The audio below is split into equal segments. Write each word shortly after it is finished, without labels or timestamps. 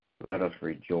Let us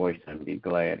rejoice and be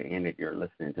glad in it. You're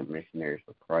listening to Missionaries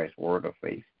of Christ Word of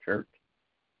Faith Church.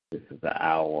 This is the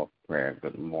hour of prayer.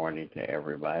 Good morning to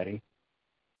everybody.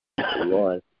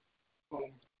 Lord.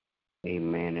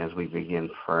 Amen. As we begin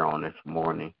prayer on this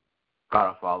morning, God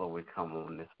our Father, we come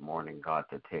on this morning, God,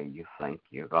 to tell you thank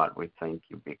you. God, we thank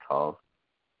you because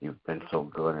you've been so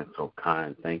good and so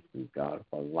kind. Thank you, God,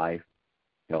 for life,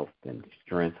 health, and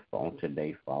strength on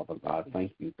today, Father God.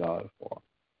 Thank you, God, for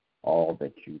all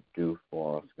that you do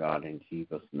for us, God, in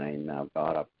Jesus' name. Now,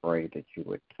 God, I pray that you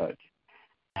would touch,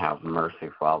 have mercy,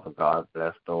 Father God.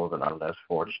 Bless those that are less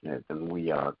fortunate than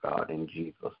we are, God, in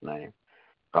Jesus' name.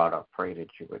 God, I pray that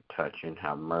you would touch and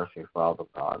have mercy, Father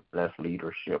God. Bless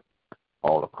leadership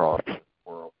all across the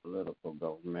world, political,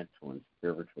 governmental, and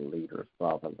spiritual leaders,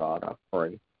 Father God. I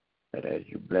pray that as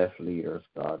you bless leaders,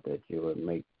 God, that you would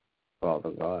make,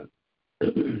 Father God,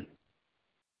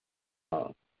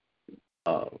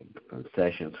 uh,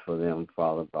 concessions for them,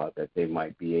 Father God, that they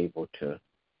might be able to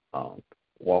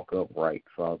walk upright,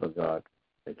 Father God,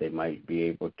 that they might be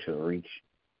able to reach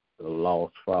the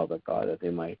lost, Father God, that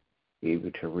they might be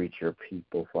able to reach your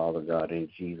people, Father God, in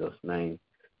Jesus' name.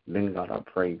 Then, God, I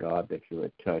pray, God, that you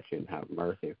would touch and have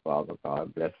mercy, Father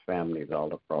God. Bless families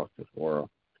all across this world,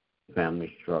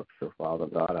 family structure, Father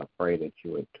God. I pray that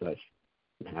you would touch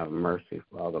and have mercy,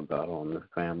 Father God, on the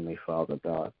family, Father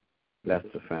God. Bless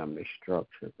the family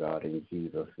structure, God, in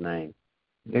Jesus' name.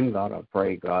 Then, God, I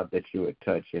pray, God, that you would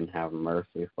touch and have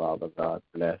mercy, Father God.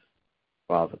 Bless,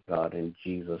 Father God, in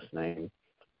Jesus' name,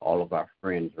 all of our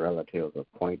friends, relatives,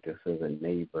 acquaintances, and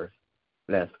neighbors.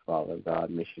 Bless, Father God,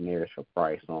 Missionaries for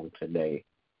Christ on today.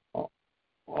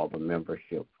 All the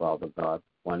membership, Father God,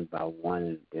 one by one,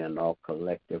 and then all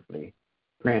collectively.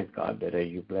 Grant, God, that as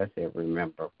you bless every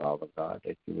member, Father God,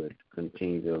 that you would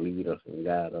continue to lead us and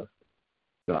guide us,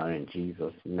 God, in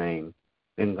Jesus' name.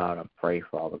 Then, God, I pray,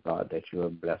 Father God, that you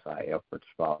would bless our efforts,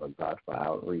 Father God, for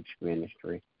outreach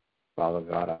ministry. Father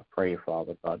God, I pray,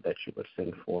 Father God, that you would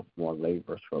send forth more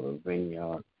laborers for the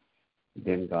vineyard.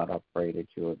 Then, God, I pray that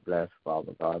you would bless,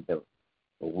 Father God, that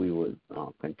we would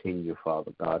continue,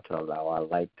 Father God, to allow our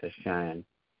light to shine,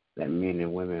 that men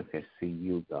and women can see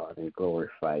you, God, and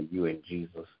glorify you in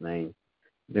Jesus' name.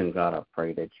 Then, God, I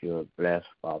pray that you would bless,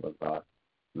 Father God,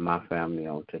 my family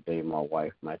on today, my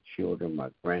wife, my children, my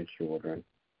grandchildren.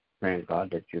 Praying, God,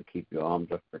 that you keep your arms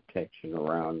of protection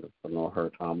around them for no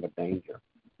hurt, harm, or danger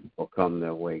will come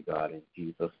their way, God, in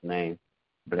Jesus' name.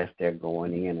 Bless their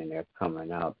going in and their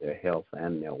coming out, their health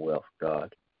and their wealth,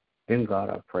 God. Then, God,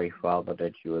 I pray, Father,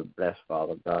 that you would bless,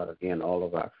 Father God, again, all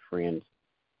of our friends,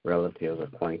 relatives,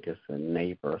 acquaintances, and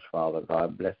neighbors, Father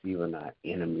God. Bless even our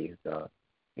enemies, God,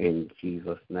 in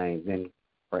Jesus' name. Then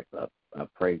I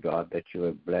pray, God, that you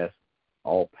would bless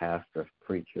all pastors,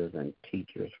 preachers, and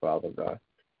teachers, Father God,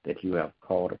 that you have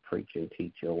called to preach and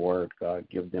teach your word, God.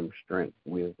 Give them strength,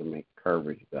 wisdom, and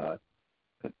courage, God,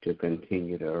 to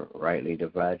continue to rightly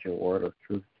divide your word of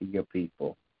truth to your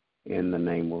people in the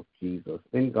name of Jesus.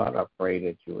 Then, God, I pray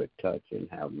that you would touch and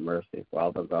have mercy,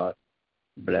 Father God.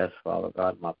 Bless, Father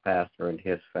God, my pastor and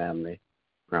his family.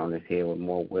 Crown his head with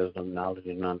more wisdom, knowledge,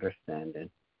 and understanding.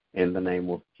 In the name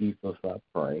of Jesus, I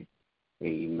pray.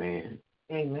 Amen.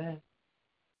 Amen.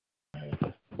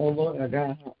 Oh, Lord, our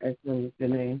God, how excellent is your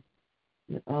name.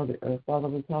 And all the earth. Father,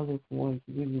 we come this morning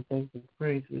to give you thanks and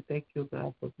praise. We thank you,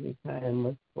 God, for being kind and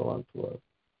merciful unto us.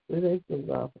 We thank you,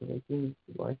 God, for the things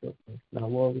to watch us. Now,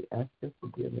 Lord, we ask your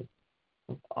forgiveness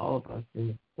of all of our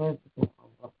sins, cleanse us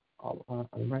from all of our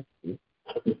unrighteousness.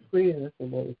 Free us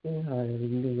from what is sin high and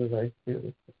renew the right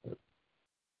spirit.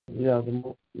 You are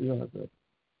the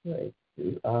clay,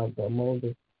 you are the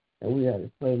molder, and we are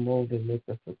the clay mold and make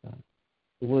us a God.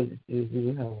 The word is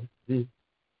you will have us do.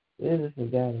 Lead us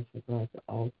and guide us, O God, to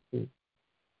all truth.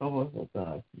 Help us, O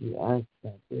God, to be honest,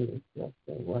 God, good and just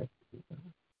and righteous, O God.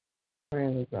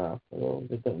 Praying, O God, for those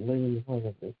that don't live in the heart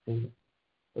of their sin.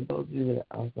 For those of you that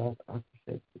are outside, I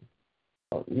protect you.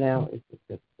 Now it's the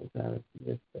typical time to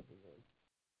this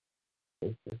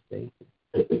it's the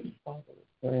station. Father,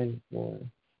 we're praying this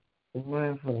morning. We're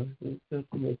praying for the sister,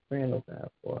 we're praying, O God,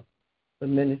 for the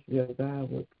ministry of God.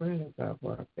 We're praying, O God,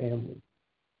 for our families.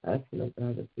 Asking, O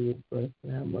God, that you would bless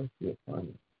and have mercy upon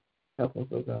us. Help us,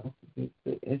 O God, to be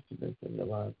good instruments in the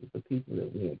lives of the people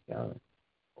that we encounter.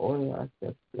 Order our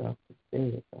steps throughout the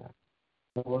day, O God.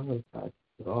 Lord, O God,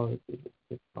 to all that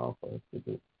you call for us to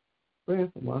do.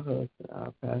 Praying for my husband,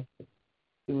 our pastor.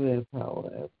 You will empower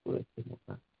us with him, O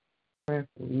God. Praying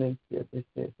for the ministry of this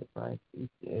church of Christ, each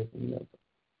and every member,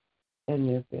 and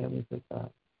their families, O God.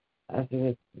 Asking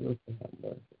that you would have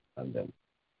mercy on them.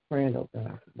 Praying, oh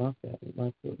God, for my family,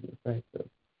 my children, grandchildren.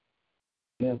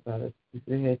 Yeah, God, keep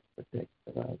your head protect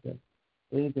around them.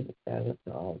 Lead them guide us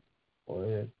to all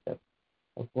or step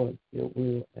according to your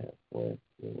will and according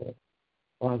to your way.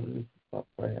 Father, this is my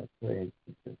prayer and pray in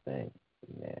Jesus' name.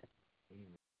 Amen.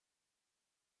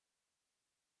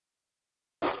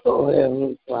 Oh,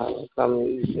 Heavenly Father, come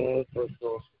to you, stand for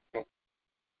source.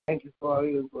 Thank you for all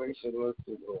your grace and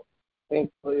mercy, Lord. Thank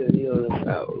you for your healing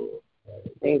power, Lord.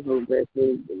 Thank you for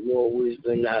blessing the more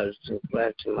wisdom and knowledge to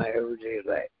apply to my everyday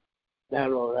life. Now,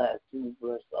 Lord, I ask you to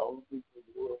bless all the people in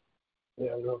the world. They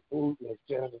have no food and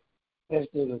shelter. Bless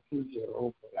them in the future and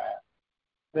hope for life.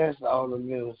 Bless all the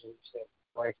members of the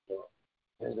Christ, Lord.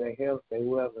 As they help, their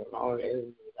wealth, and all their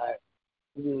everyday life.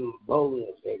 Give them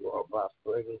boldness they go about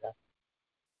spreading that.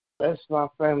 Bless my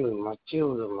family, my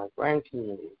children, my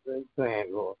grandchildren, great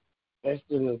grand, Lord. Bless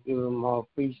them and give them all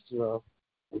peace, love,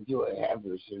 and joy,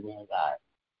 happiness in their lives.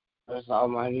 Bless all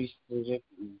my nieces and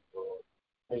nephews, Lord.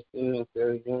 Bless them and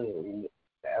encourage them and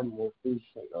have more peace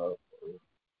and love.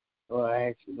 Lord, I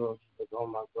ask you, Lord, to look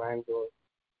on my granddaughter,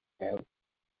 have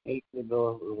hate the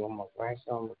Lord, look on my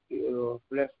grandson, my kid, Lord.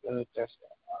 Bless them and touch their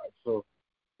heart. So,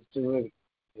 it's to really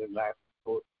your life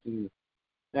to you.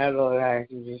 Now, Lord, I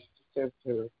ask you just to touch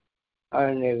her.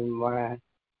 I never mind.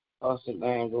 Also,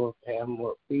 man, Lord, to have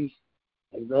more peace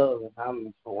and love and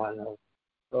harmony for one another.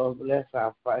 Lord, bless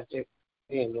our project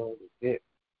and Lord, that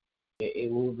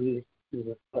it will be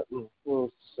to the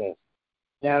full success.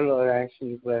 Now, Lord, I ask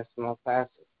you to bless my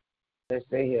pastors. Bless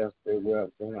their health, their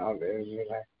wealth, and all their everyday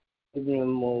life. Give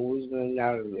them more wisdom and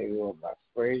knowledge they will about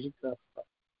praise and comfort.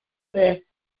 Bless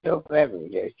your family,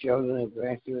 their children and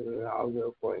grandchildren, and all their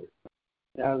acquaintances.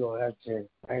 Now, Lord, I say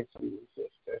thank you for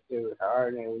such every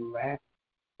heart and every mind.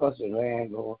 Bless the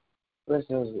land, Lord. Bless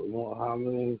us with more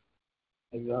harmony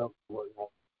and love for one another.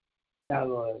 Now,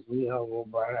 Lord, as we all go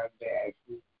about our day, ask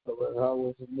you to cover us all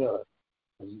with the blood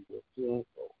as you go to and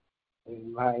fro.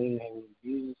 In the mighty name of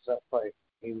Jesus, I pray.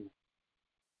 Amen.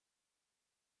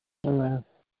 Amen.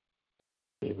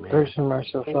 Amen. Gracious and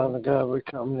merciful Father God, we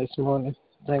come this morning.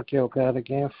 Thank you, O God,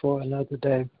 again for another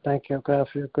day. Thank you, O God,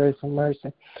 for your grace and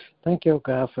mercy. Thank you, O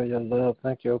God, for your love.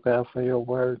 Thank you, O God, for your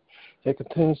word. It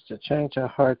continues to change our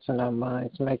hearts and our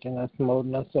minds, making us,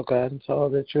 molding us, O God, into all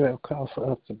that you have called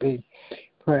for us to be.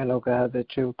 Praying, O God,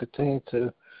 that you will continue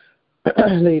to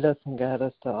lead us and guide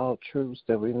us to all truths,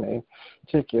 that we may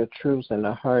take your truths in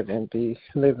our heart and be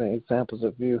living examples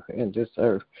of you in this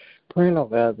earth. Praying, oh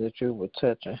God, that you will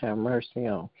touch and have mercy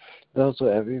on those who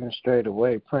have even strayed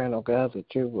away. Praying, oh God, that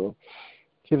you will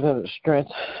give them the strength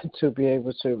to be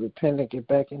able to repent and get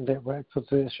back in their right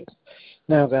positions.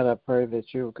 Now, God, I pray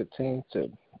that you will continue to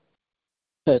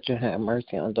touch and have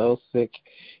mercy on those sick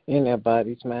in their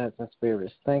bodies, minds, and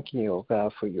spirits. Thank you, oh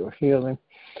God, for your healing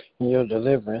and your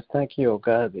deliverance. Thank you, oh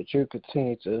God, that you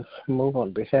continue to move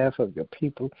on behalf of your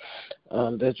people,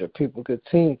 that your people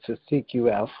continue to seek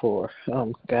you out for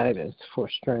guidance, for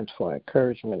strength, for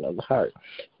encouragement of the heart,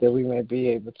 that we may be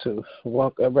able to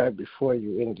walk upright before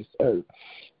you in this earth.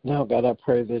 Now, God, I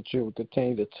pray that you will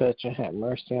continue to touch and have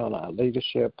mercy on our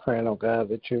leadership. Praying, oh God,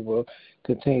 that you will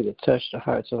continue to touch the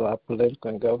hearts of our political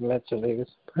and governmental leaders.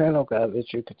 Praying, oh God,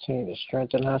 that you continue to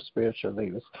strengthen our spiritual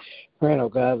leaders. Praying, oh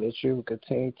God, that you will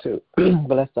continue to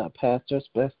bless our pastors,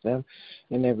 bless them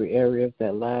in every area of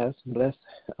their lives. Bless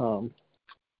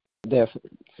their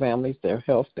families, their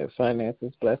health, their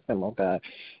finances. Bless them, oh God,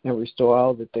 and restore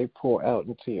all that they pour out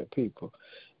into your people.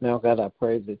 Now, God, I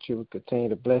pray that you would continue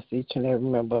to bless each and every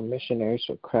member of Missionaries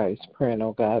for Christ. Praying,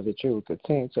 oh God, that you would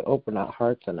continue to open our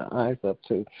hearts and our eyes up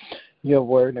to your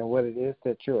word and what it is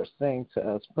that you are saying to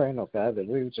us. Praying, oh God, that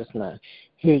we would just not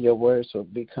hear your words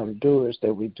but become doers,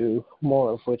 that we do more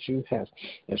of what you have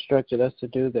instructed us to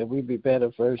do, that we be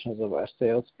better versions of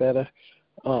ourselves, better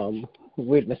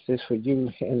witnesses for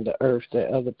you in the earth, that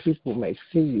other people may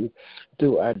see you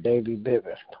through our daily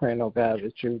living. Praying, oh God,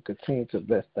 that you continue to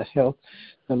bless the health,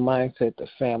 the mindset, the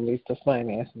families, the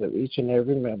finances of each and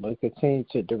every member. Continue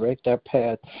to direct our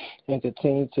path and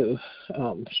continue to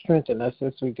strengthen us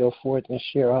as we go forth and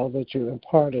share all that you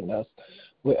impart in us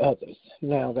with others.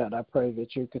 Now, God, I pray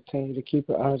that you continue to keep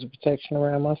your arms of protection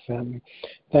around my family.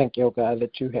 Thank you, oh God,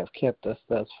 that you have kept us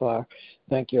thus far.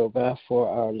 Thank you, oh God, for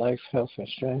our life, health, and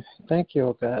strength. Thank you,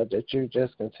 oh God, that you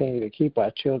just continue to keep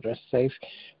our children safe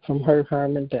from hurt,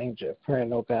 harm, and danger.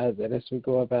 Praying, oh God, that as we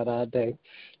go about our day,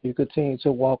 you continue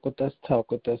to walk with us,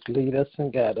 talk with us, lead us,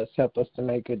 and guide us. Help us to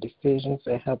make good decisions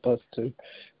and help us to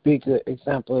be good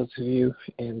examples of you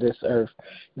in this earth.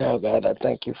 Now, God, I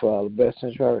thank you for all the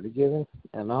blessings you already given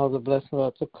and all the blessings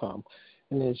are to come.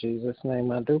 And in Jesus'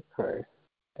 name I do pray.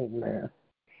 Amen.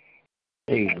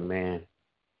 Amen.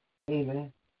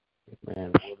 Amen.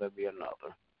 Amen. Will there be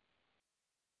another?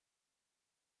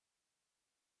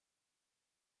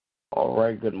 All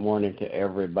right, good morning to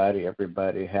everybody.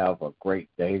 Everybody have a great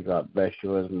day. God bless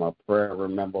you is my prayer.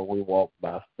 Remember, we walk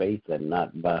by faith and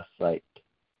not by sight.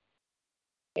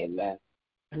 Amen.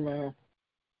 Amen.